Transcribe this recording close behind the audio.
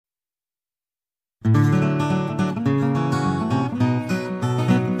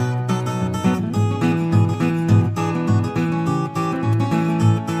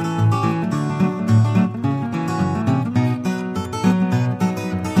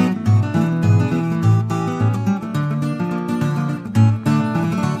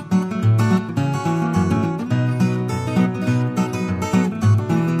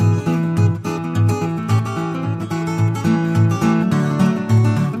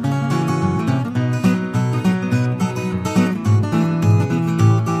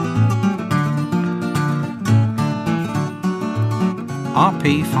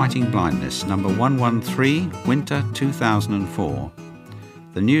BRP Fighting Blindness, number 113, Winter 2004.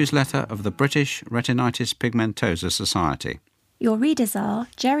 The newsletter of the British Retinitis Pigmentosa Society. Your readers are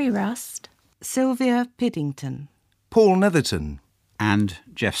Jerry Rust, Sylvia Piddington, Paul Netherton, and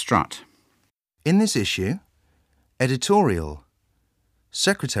Jeff Strutt. In this issue, editorial,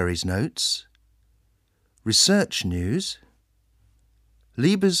 secretary's notes, research news,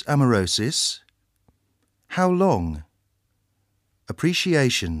 Lieber's amaurosis, how long,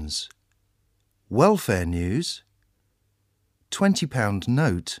 appreciations, welfare news, £20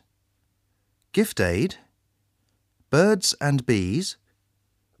 note, gift aid, birds and bees,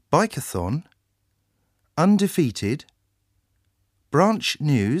 bikeathon, undefeated, branch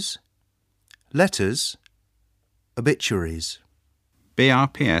news, letters, obituaries.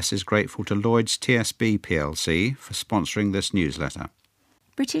 BRPS is grateful to Lloyds TSB plc for sponsoring this newsletter.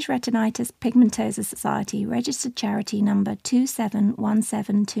 British Retinitis Pigmentosa Society, registered charity number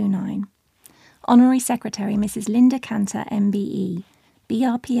 271729. Honorary Secretary Mrs. Linda Cantor, MBE,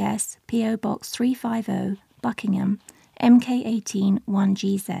 BRPS, PO Box 350, Buckingham, MK18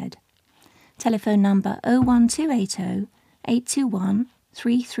 1GZ. Telephone number 01280 821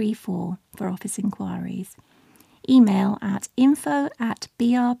 334 for office inquiries. Email at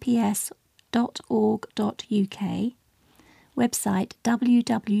info@brps.org.uk. Website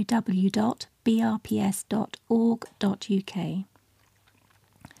www.brps.org.uk.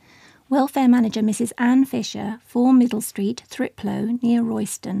 Welfare Manager Mrs. Anne Fisher, 4 Middle Street, Thriplow, near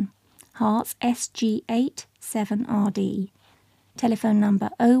Royston, Hearts SG8 7RD. Telephone number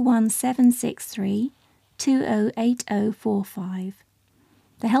 01763 208045.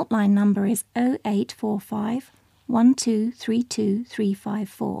 The helpline number is 0845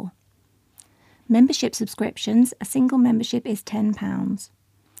 1232354. Membership subscriptions, a single membership is £10.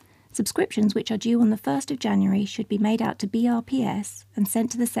 Subscriptions which are due on the 1st of January should be made out to BRPS and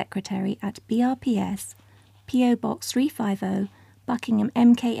sent to the Secretary at BRPS, PO Box 350, Buckingham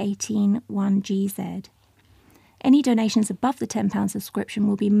MK18 1GZ. Any donations above the £10 subscription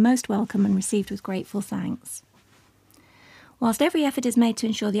will be most welcome and received with grateful thanks. Whilst every effort is made to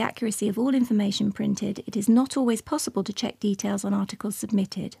ensure the accuracy of all information printed, it is not always possible to check details on articles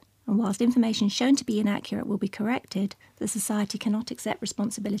submitted. And whilst information shown to be inaccurate will be corrected, the Society cannot accept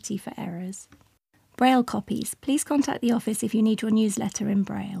responsibility for errors. Braille copies. Please contact the office if you need your newsletter in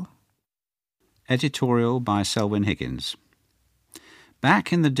Braille. Editorial by Selwyn Higgins.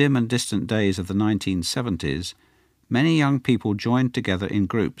 Back in the dim and distant days of the 1970s, many young people joined together in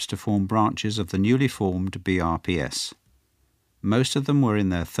groups to form branches of the newly formed BRPS. Most of them were in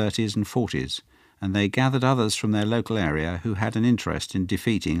their 30s and 40s, and they gathered others from their local area who had an interest in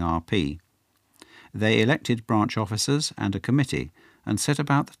defeating RP. They elected branch officers and a committee and set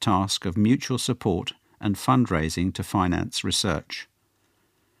about the task of mutual support and fundraising to finance research.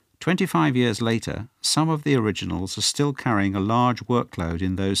 25 years later, some of the originals are still carrying a large workload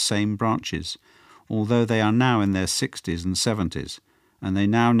in those same branches, although they are now in their 60s and 70s, and they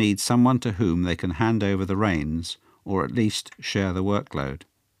now need someone to whom they can hand over the reins, or at least share the workload.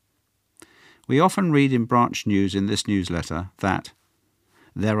 We often read in branch news in this newsletter that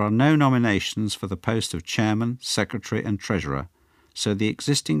there are no nominations for the post of chairman, secretary and treasurer, so the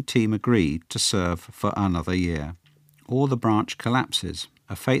existing team agreed to serve for another year. Or the branch collapses,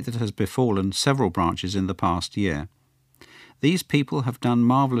 a fate that has befallen several branches in the past year. These people have done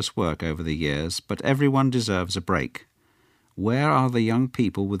marvellous work over the years, but everyone deserves a break. Where are the young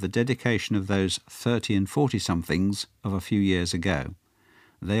people with the dedication of those 30 and 40-somethings of a few years ago?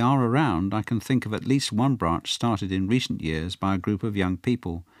 They are around. I can think of at least one branch started in recent years by a group of young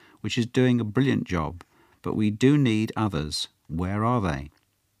people, which is doing a brilliant job, but we do need others. Where are they?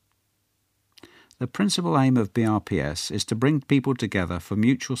 The principal aim of BRPS is to bring people together for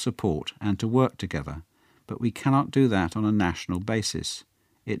mutual support and to work together, but we cannot do that on a national basis.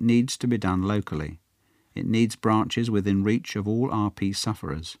 It needs to be done locally. It needs branches within reach of all RP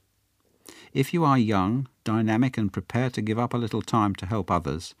sufferers. If you are young, dynamic and prepared to give up a little time to help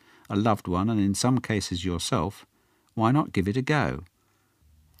others, a loved one and in some cases yourself, why not give it a go?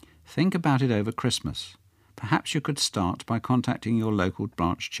 Think about it over Christmas. Perhaps you could start by contacting your local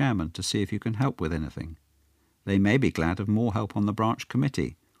branch chairman to see if you can help with anything. They may be glad of more help on the branch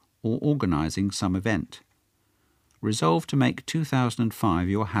committee or organising some event. Resolve to make 2005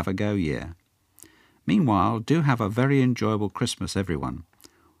 your have-a-go year. Meanwhile, do have a very enjoyable Christmas, everyone.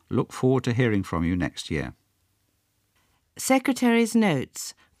 Look forward to hearing from you next year. Secretary's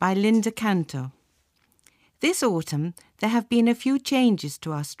Notes by Linda Cantor. This autumn, there have been a few changes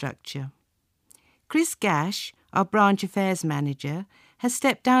to our structure. Chris Gash, our branch affairs manager, has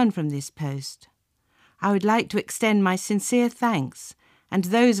stepped down from this post. I would like to extend my sincere thanks and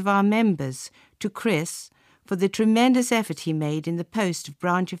those of our members to Chris for the tremendous effort he made in the post of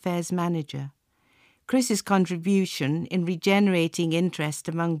Branch Affairs Manager. Chris's contribution in regenerating interest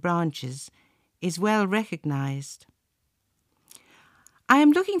among branches is well recognised. I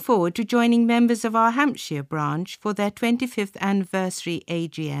am looking forward to joining members of our Hampshire branch for their 25th anniversary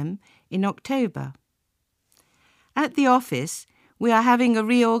AGM in October. At the office, we are having a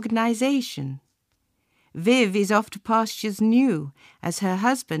reorganisation. Viv is off to pastures new as her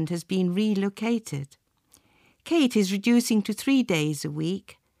husband has been relocated. Kate is reducing to 3 days a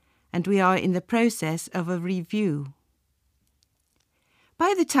week, and we are in the process of a review.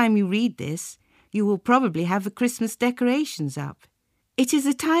 By the time you read this, you will probably have the Christmas decorations up. It is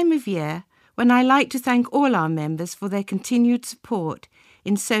a time of year when I like to thank all our members for their continued support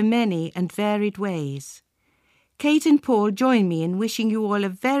in so many and varied ways. Kate and Paul join me in wishing you all a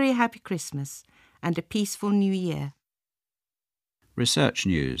very happy Christmas and a peaceful New Year. Research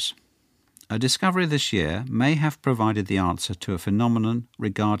news. A discovery this year may have provided the answer to a phenomenon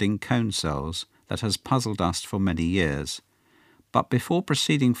regarding cone cells that has puzzled us for many years. But before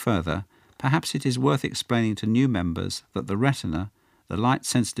proceeding further, perhaps it is worth explaining to new members that the retina, the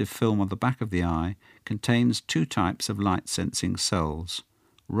light-sensitive film on the back of the eye, contains 2 types of light-sensing cells,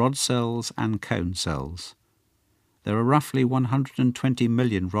 rod cells and cone cells. There are roughly 120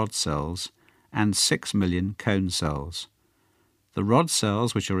 million rod cells and 6 million cone cells. The rod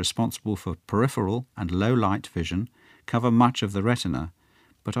cells, which are responsible for peripheral and low-light vision, cover much of the retina,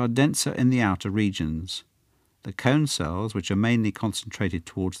 but are denser in the outer regions. The cone cells, which are mainly concentrated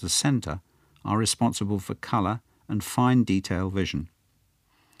towards the centre, are responsible for colour and fine detail vision.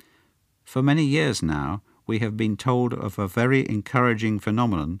 For many years now, we have been told of a very encouraging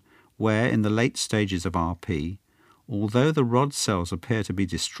phenomenon where, in the late stages of RP, although the rod cells appear to be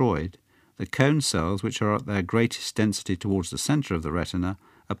destroyed, the cone cells, which are at their greatest density towards the centre of the retina,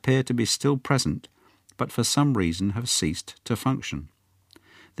 appear to be still present, but for some reason have ceased to function.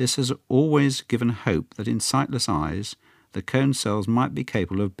 This has always given hope that in sightless eyes, the cone cells might be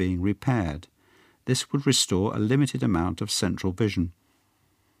capable of being repaired. This would restore a limited amount of central vision.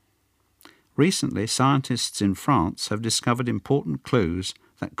 Recently, scientists in France have discovered important clues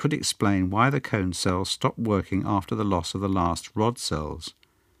that could explain why the cone cells stopped working after the loss of the last rod cells.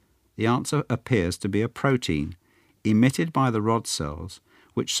 The answer appears to be a protein emitted by the rod cells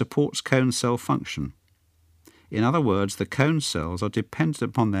which supports cone cell function. In other words, the cone cells are dependent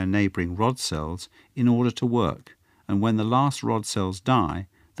upon their neighbouring rod cells in order to work, and when the last rod cells die,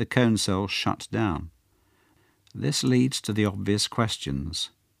 the cone cells shut down. This leads to the obvious questions.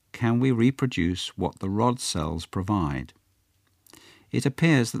 Can we reproduce what the rod cells provide? It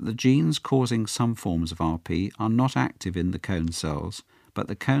appears that the genes causing some forms of RP are not active in the cone cells, but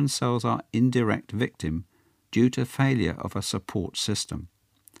the cone cells are indirect victim due to failure of a support system.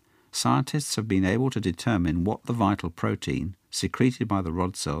 Scientists have been able to determine what the vital protein secreted by the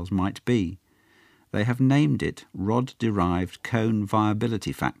rod cells might be. They have named it Rod-Derived Cone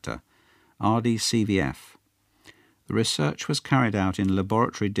Viability Factor, RDCVF. The research was carried out in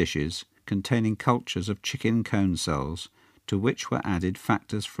laboratory dishes containing cultures of chicken cone cells to which were added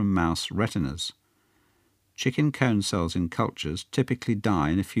factors from mouse retinas. Chicken cone cells in cultures typically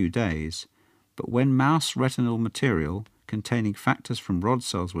die in a few days, but when mouse retinal material containing factors from rod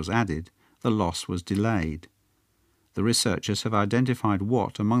cells was added, the loss was delayed. The researchers have identified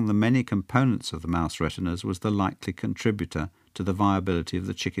what, among the many components of the mouse retinas, was the likely contributor to the viability of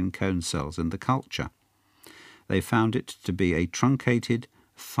the chicken cone cells in the culture. They found it to be a truncated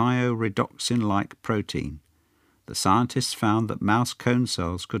thioredoxin-like protein. The scientists found that mouse cone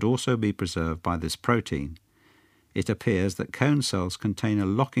cells could also be preserved by this protein. It appears that cone cells contain a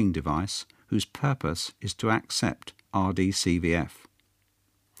locking device whose purpose is to accept RDCVF.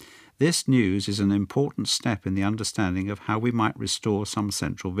 This news is an important step in the understanding of how we might restore some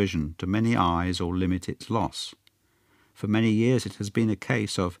central vision to many eyes or limit its loss. For many years it has been a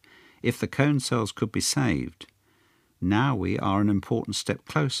case of, if the cone cells could be saved, now we are an important step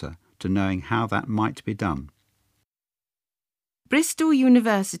closer to knowing how that might be done. Bristol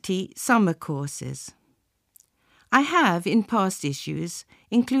University Summer Courses. I have, in past issues,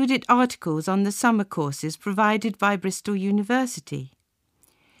 included articles on the summer courses provided by Bristol University.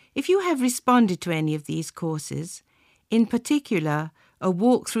 If you have responded to any of these courses, in particular A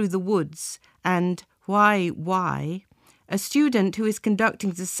Walk Through the Woods and Why, a student who is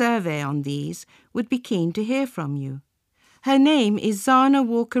conducting the survey on these would be keen to hear from you. Her name is Zana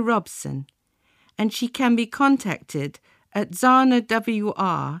Walker-Robson, and she can be contacted at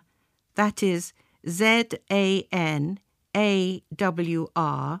ZanaWR, that is ZANAWR,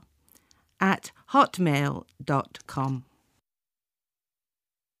 at hotmail.com.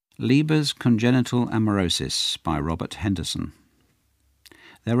 Leber's Congenital Amaurosis by Robert Henderson.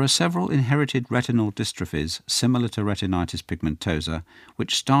 There are several inherited retinal dystrophies similar to retinitis pigmentosa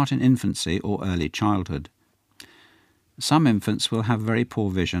which start in infancy or early childhood. Some infants will have very poor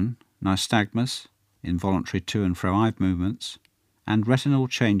vision, nystagmus, involuntary to and fro eye movements, and retinal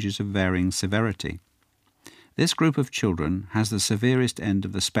changes of varying severity. This group of children has the severest end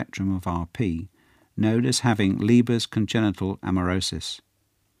of the spectrum of RP, known as having Leber's Congenital Amaurosis.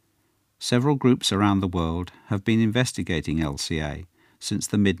 Several groups around the world have been investigating LCA since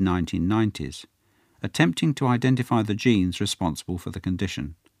the mid-1990s, attempting to identify the genes responsible for the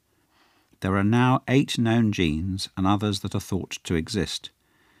condition. There are now 8 known genes and others that are thought to exist.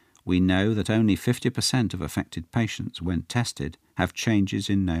 We know that only 50% of affected patients, when tested, have changes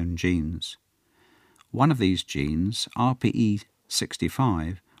in known genes. One of these genes,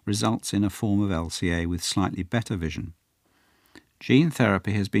 RPE65, results in a form of LCA with slightly better vision. Gene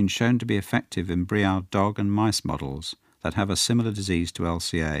therapy has been shown to be effective in Briard dog and mice models that have a similar disease to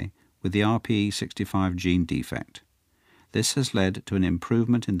LCA with the RPE65 gene defect. This has led to an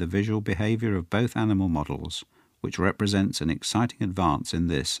improvement in the visual behavior of both animal models, which represents an exciting advance in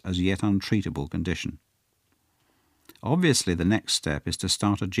this as yet untreatable condition. Obviously, the next step is to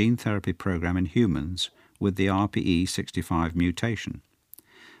start a gene therapy program in humans with the RPE65 mutation.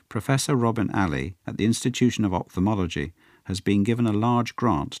 Professor Robin Alley at the Institution of Ophthalmology has been given a large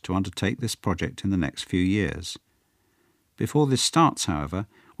grant to undertake this project in the next few years. Before this starts, however,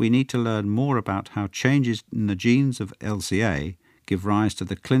 we need to learn more about how changes in the genes of LCA give rise to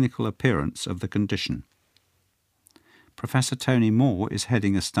the clinical appearance of the condition. Professor Tony Moore is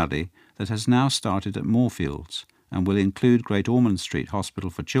heading a study that has now started at Moorfields and will include Great Ormond Street Hospital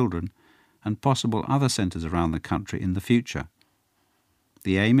for Children and possible other centres around the country in the future.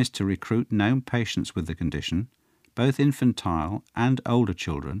 The aim is to recruit known patients with the condition, both infantile and older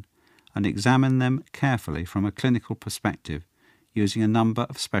children, and examine them carefully from a clinical perspective using a number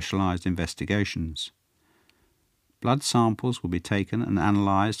of specialised investigations. Blood samples will be taken and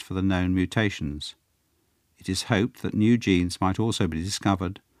analysed for the known mutations. It is hoped that new genes might also be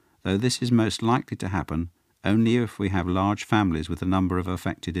discovered, though this is most likely to happen only if we have large families with a number of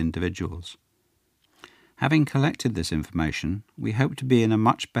affected individuals. Having collected this information, we hope to be in a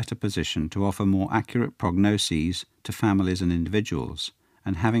much better position to offer more accurate prognoses to families and individuals,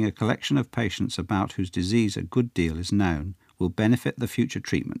 and having a collection of patients about whose disease a good deal is known will benefit the future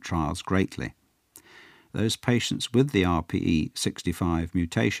treatment trials greatly. Those patients with the RPE65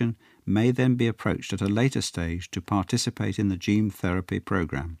 mutation may then be approached at a later stage to participate in the gene therapy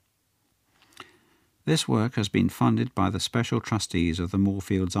program. This work has been funded by the special trustees of the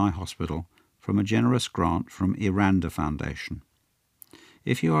Moorfields Eye Hospital from a generous grant from Iranda Foundation.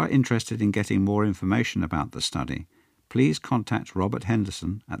 If you are interested in getting more information about the study, please contact Robert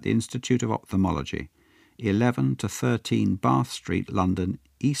Henderson at the Institute of Ophthalmology, 11 to 13 Bath Street, London,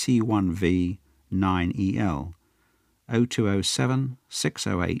 EC1V 9EL, 0207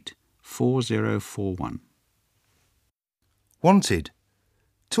 608 4041. Wanted.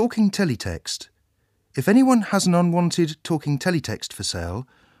 Talking teletext. If anyone has an unwanted talking teletext for sale,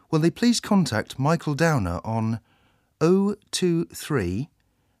 will they please contact Michael Downer on 023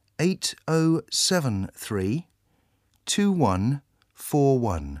 8073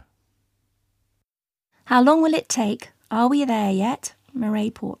 2141. How long will it take? Are we there yet? Murray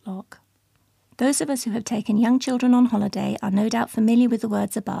Portlock. Those of us who have taken young children on holiday are no doubt familiar with the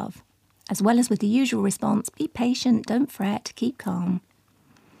words above, as well as with the usual response, be patient, don't fret, keep calm.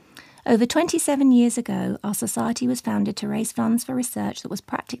 Over 27 years ago, our society was founded to raise funds for research that was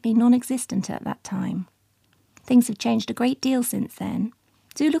practically non-existent at that time. Things have changed a great deal since then.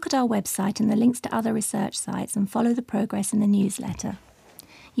 Do look at our website and the links to other research sites and follow the progress in the newsletter.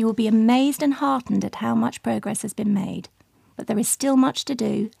 You will be amazed and heartened at how much progress has been made, but there is still much to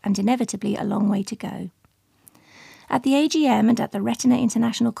do and inevitably a long way to go. At the AGM and at the Retina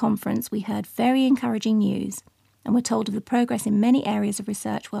International Conference, we heard very encouraging news and were told of the progress in many areas of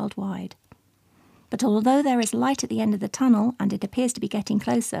research worldwide. But although there is light at the end of the tunnel and it appears to be getting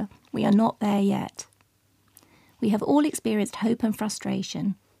closer, we are not there yet. We have all experienced hope and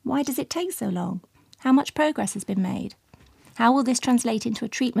frustration. Why does it take so long? How much progress has been made? How will this translate into a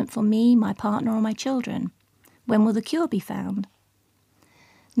treatment for me, my partner, or my children? When will the cure be found?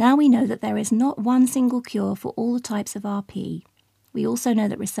 Now we know that there is not one single cure for all the types of RP. We also know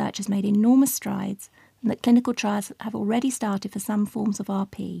that research has made enormous strides and that clinical trials have already started for some forms of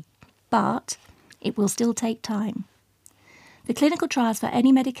RP. But it will still take time. The clinical trials for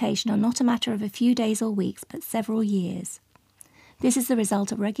any medication are not a matter of a few days or weeks, but several years. This is the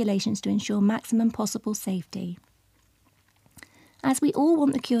result of regulations to ensure maximum possible safety. As we all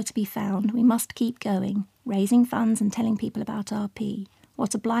want the cure to be found, we must keep going, raising funds and telling people about RP,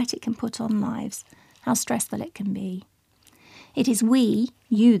 what a blight it can put on lives, how stressful it can be. It is we,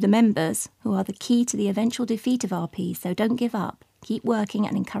 you, the members, who are the key to the eventual defeat of RP, so don't give up. Keep working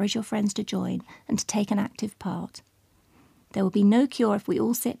and encourage your friends to join and to take an active part. There will be no cure if we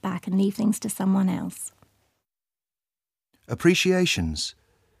all sit back and leave things to someone else. Appreciations.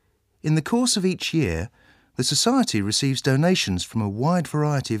 In the course of each year, the Society receives donations from a wide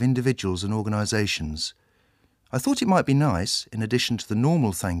variety of individuals and organisations. I thought it might be nice, in addition to the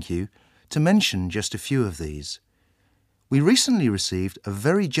normal thank you, to mention just a few of these. We recently received a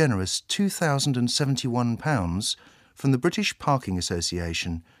very generous £2,071 from the British Parking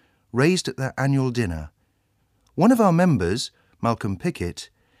Association, raised at their annual dinner. One of our members, Malcolm Pickett,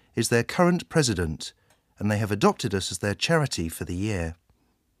 is their current president, and they have adopted us as their charity for the year.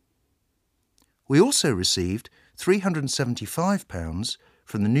 We also received £375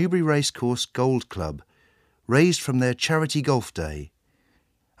 from the Newbury Racecourse Gold Club, raised from their charity golf day.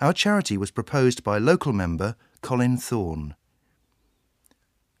 Our charity was proposed by local member Colin Thorne.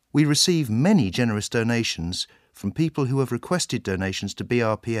 We receive many generous donations from people who have requested donations to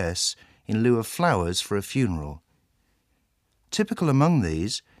BRPS in lieu of flowers for a funeral. Typical among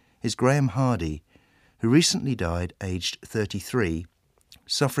these is Graham Hardy, who recently died aged 33,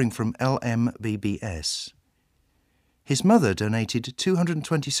 suffering from LMBBS. His mother donated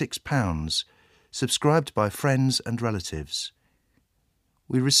 £226, subscribed by friends and relatives.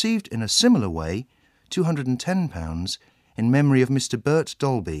 We received in a similar way £210 in memory of Mr. Bert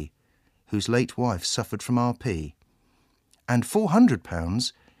Dolby, whose late wife suffered from RP, and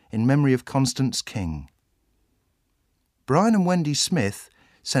 £400 in memory of Constance King. Brian and Wendy Smith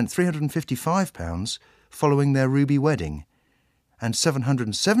sent £355 following their Ruby wedding, and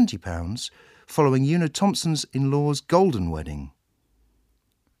 £770 following Una Thompson's in-law's golden wedding.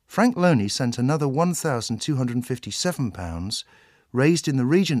 Frank Loney sent another £1,257 raised in the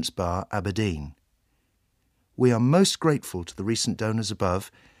Regent's Bar, Aberdeen. We are most grateful to the recent donors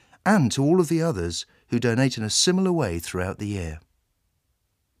above and to all of the others who donate in a similar way throughout the year.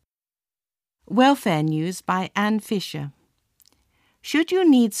 Welfare News by Anne Fisher. Should you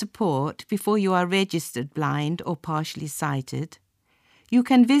need support before you are registered blind or partially sighted, you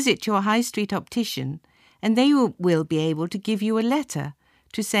can visit your high street optician and they will be able to give you a letter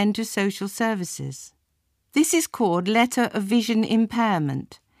to send to social services. This is called Letter of Vision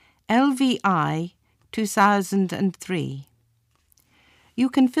Impairment, LVI 2003. You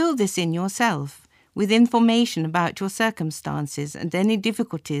can fill this in yourself with information about your circumstances and any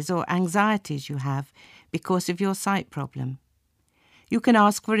difficulties or anxieties you have because of your sight problem. You can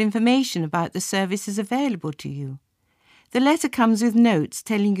ask for information about the services available to you. The letter comes with notes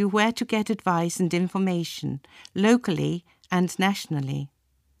telling you where to get advice and information, locally and nationally.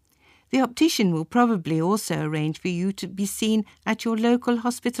 The optician will probably also arrange for you to be seen at your local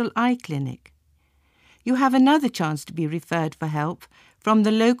hospital eye clinic. You have another chance to be referred for help from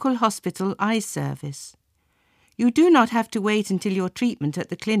the local hospital eye service. You do not have to wait until your treatment at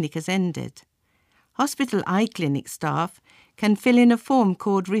the clinic has ended. Hospital eye clinic staff can fill in a form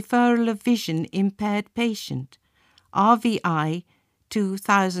called Referral of Vision Impaired Patient, RVI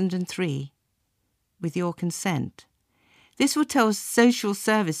 2003, with your consent. This will tell social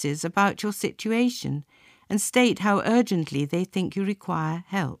services about your situation and state how urgently they think you require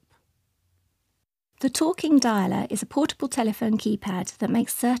help. The Talking Dialer is a portable telephone keypad that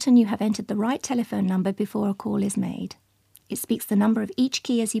makes certain you have entered the right telephone number before a call is made. It speaks the number of each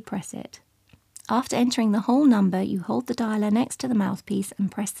key as you press it. After entering the whole number, you hold the dialer next to the mouthpiece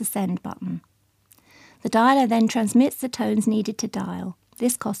and press the send button. The dialer then transmits the tones needed to dial.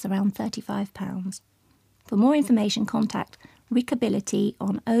 This costs around £35. For more information, contact Rickability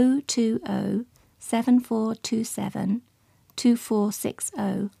on 020 7427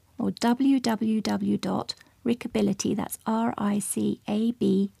 2460 or www.rickability, that's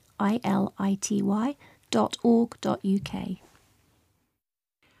RICABILITY.org.uk.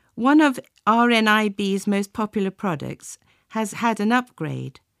 One of RNIB's most popular products has had an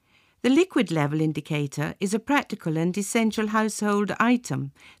upgrade. The liquid level indicator is a practical and essential household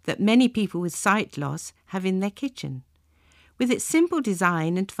item that many people with sight loss have in their kitchen. With its simple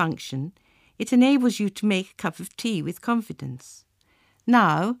design and function, it enables you to make a cup of tea with confidence.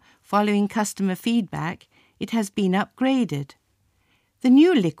 Now, following customer feedback, it has been upgraded. The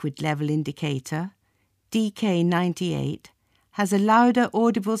new liquid level indicator, DK98, has a louder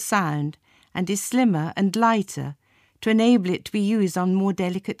audible sound and is slimmer and lighter to enable it to be used on more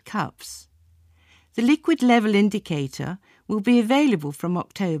delicate cups. The liquid level indicator will be available from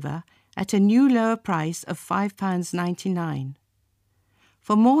October at a new lower price of £5.99.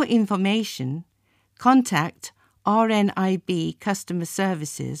 For more information, contact RNIB Customer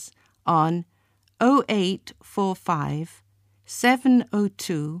Services on 0845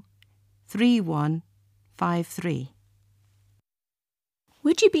 702 3153.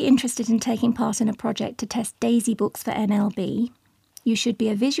 Would you be interested in taking part in a project to test DAISY books for NLB? You should be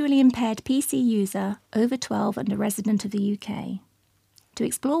a visually impaired PC user, over 12 and a resident of the UK. To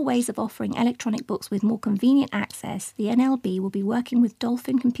explore ways of offering electronic books with more convenient access, the NLB will be working with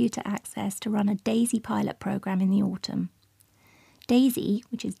Dolphin Computer Access to run a DAISY pilot programme in the autumn. DAISY,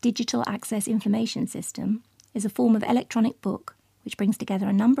 which is Digital Access Information System, is a form of electronic book which brings together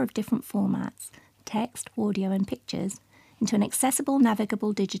a number of different formats, text, audio and pictures, into an accessible,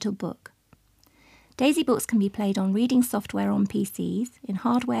 navigable digital book. DAISY books can be played on reading software on PCs, in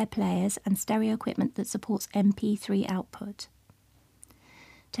hardware players and stereo equipment that supports MP3 output.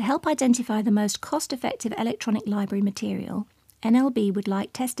 To help identify the most cost-effective electronic library material, NLB would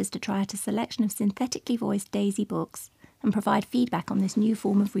like testers to try out a selection of synthetically voiced DAISY books and provide feedback on this new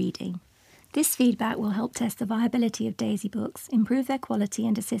form of reading. This feedback will help test the viability of DAISY books, improve their quality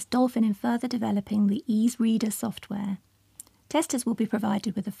and assist Dolphin in further developing the Ease Reader software. Testers will be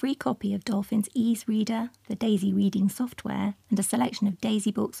provided with a free copy of Dolphin's Ease Reader, the DAISY reading software, and a selection of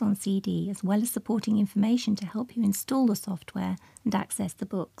DAISY books on CD, as well as supporting information to help you install the software and access the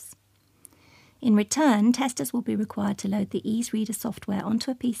books. In return, testers will be required to load the Ease Reader software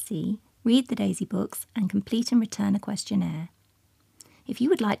onto a PC, read the DAISY books, and complete and return a questionnaire. If you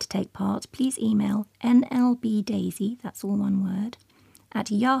would like to take part, please email nlbdaisy, that's all one word,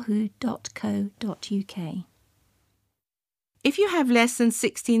 at yahoo.co.uk. If you have less than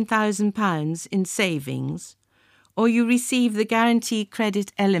 £16,000 in savings, or you receive the guarantee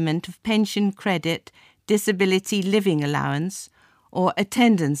credit element of pension credit, disability living allowance, or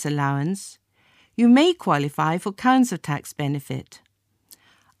attendance allowance, you may qualify for council tax benefit.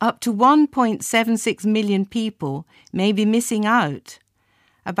 Up to 1.76 million people may be missing out.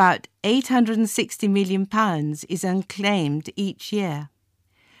 About £860 million is unclaimed each year.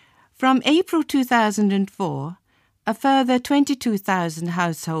 From April 2004, a further 22,000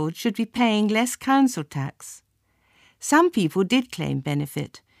 households should be paying less council tax. Some people did claim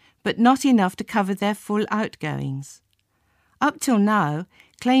benefit, but not enough to cover their full outgoings. Up till now,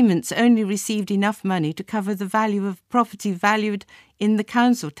 claimants only received enough money to cover the value of property valued in the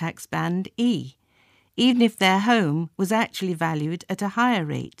council tax band E, even if their home was actually valued at a higher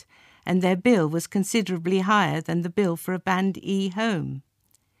rate and their bill was considerably higher than the bill for a band E home.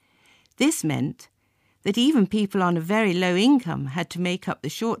 This meant that even people on a very low income had to make up the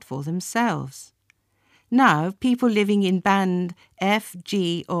shortfall themselves. Now, people living in band F,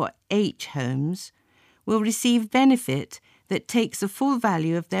 G or H homes will receive benefit that takes the full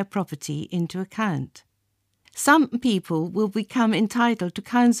value of their property into account. Some people will become entitled to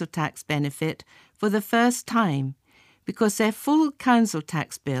council tax benefit for the first time because their full council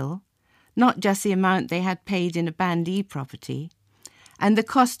tax bill, not just the amount they had paid in a band E property, and the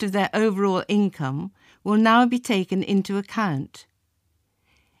cost of their overall income will now be taken into account.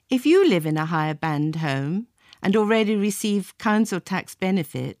 If you live in a higher band home and already receive council tax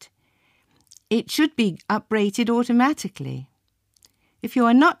benefit, it should be uprated automatically. If you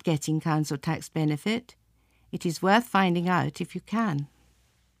are not getting council tax benefit, it is worth finding out if you can.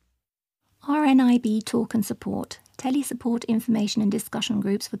 RNIB Talk and Support, tele-support information and discussion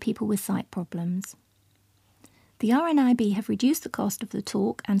groups for people with sight problems. The RNIB have reduced the cost of the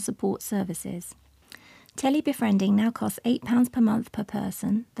talk and support services. Tele-befriending now costs £8 per month per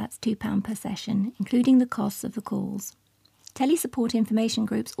person, that's £2 per session, including the costs of the calls. Tele-support information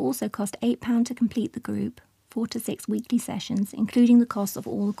groups also cost £8 to complete the group, 4 to 6 weekly sessions, including the cost of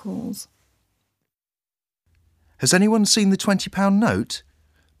all the calls. Has anyone seen the £20 note?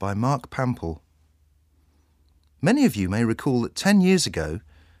 By Mark Pample. Many of you may recall that 10 years ago,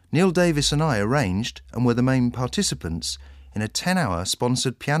 Neil Davis and I arranged and were the main participants in a 10-hour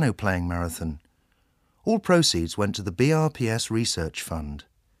sponsored piano playing marathon. All proceeds went to the BRPS Research Fund.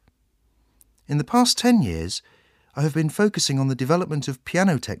 In the past 10 years, I have been focusing on the development of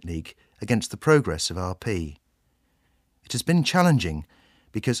piano technique against the progress of RP. It has been challenging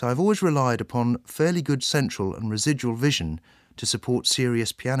because I've always relied upon fairly good central and residual vision to support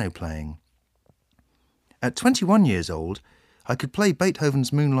serious piano playing. At 21 years old, I could play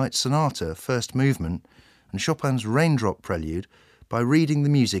Beethoven's Moonlight Sonata first movement and Chopin's Raindrop Prelude by reading the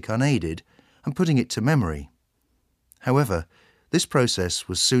music unaided and putting it to memory. However, this process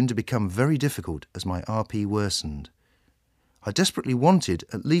was soon to become very difficult as my RP worsened. I desperately wanted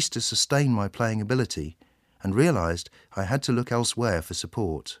at least to sustain my playing ability and realised I had to look elsewhere for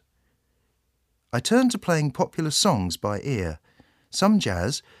support. I turned to playing popular songs by ear, some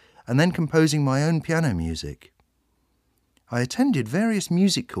jazz, and then composing my own piano music. I attended various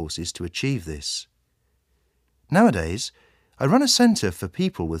music courses to achieve this. Nowadays, I run a centre for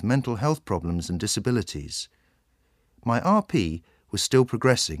people with mental health problems and disabilities. My RP was still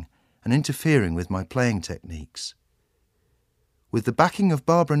progressing and interfering with my playing techniques. With the backing of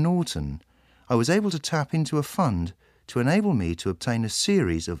Barbara Norton, I was able to tap into a fund to enable me to obtain a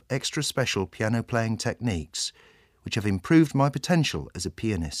series of extra special piano playing techniques which have improved my potential as a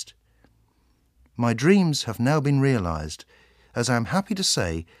pianist. My dreams have now been realised, as I am happy to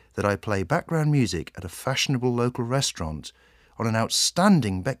say that I play background music at a fashionable local restaurant on an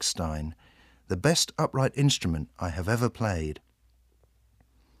outstanding Bechstein, the best upright instrument I have ever played.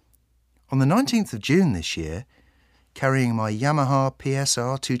 On the 19th of June this year, carrying my Yamaha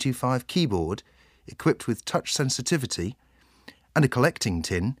PSR 225 keyboard, equipped with touch sensitivity, and a collecting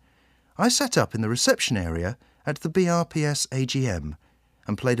tin, I sat up in the reception area at the BRPS AGM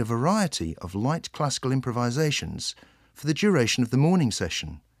and played a variety of light classical improvisations for the duration of the morning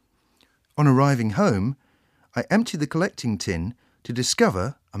session. On arriving home, I emptied the collecting tin to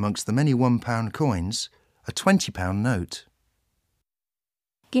discover, amongst the many £1 coins, a £20 note.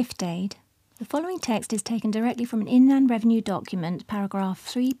 Gift aid. The following text is taken directly from an Inland Revenue document, paragraph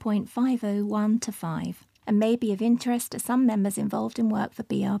 3.501 to 5, and may be of interest to some members involved in work for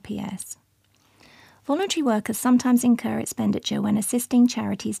BRPS. Voluntary workers sometimes incur expenditure when assisting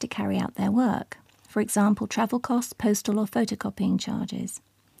charities to carry out their work, for example, travel costs, postal or photocopying charges.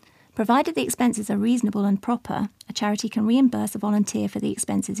 Provided the expenses are reasonable and proper, a charity can reimburse a volunteer for the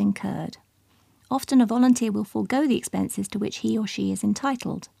expenses incurred. Often a volunteer will forego the expenses to which he or she is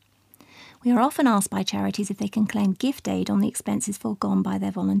entitled. We are often asked by charities if they can claim gift aid on the expenses foregone by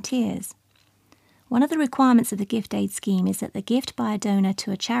their volunteers. One of the requirements of the gift aid scheme is that the gift by a donor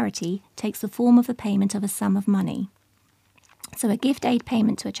to a charity takes the form of the payment of a sum of money. So a gift aid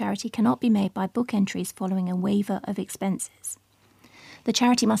payment to a charity cannot be made by book entries following a waiver of expenses. The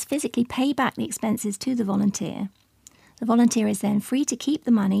charity must physically pay back the expenses to the volunteer. The volunteer is then free to keep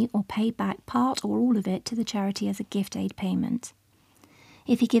the money or pay back part or all of it to the charity as a gift aid payment.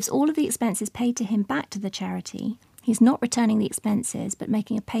 If he gives all of the expenses paid to him back to the charity, he is not returning the expenses but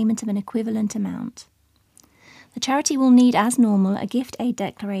making a payment of an equivalent amount. The charity will need, as normal, a gift aid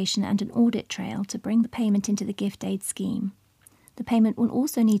declaration and an audit trail to bring the payment into the gift aid scheme. The payment will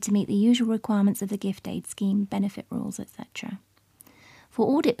also need to meet the usual requirements of the gift aid scheme, benefit rules, etc. For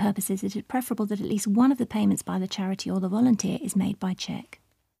audit purposes, it is preferable that at least one of the payments by the charity or the volunteer is made by cheque.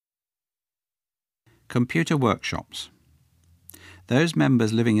 Computer workshops. Those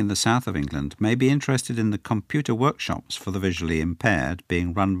members living in the south of England may be interested in the computer workshops for the visually impaired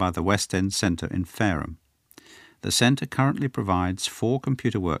being run by the West End Centre in Fareham. The centre currently provides 4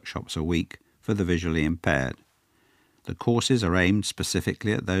 computer workshops a week for the visually impaired. The courses are aimed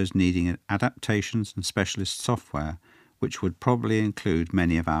specifically at those needing adaptations and specialist software, which would probably include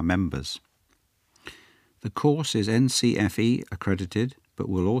many of our members. The course is NCFE accredited, but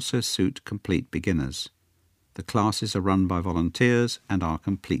will also suit complete beginners. The classes are run by volunteers and are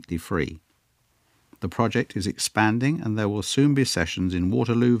completely free. The project is expanding and there will soon be sessions in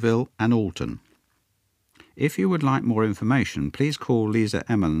Waterlooville and Alton. If you would like more information, please call Lisa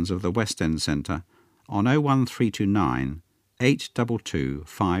Emmons of the West End Centre on 01329 822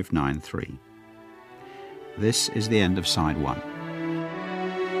 593. This is the end of Side 1.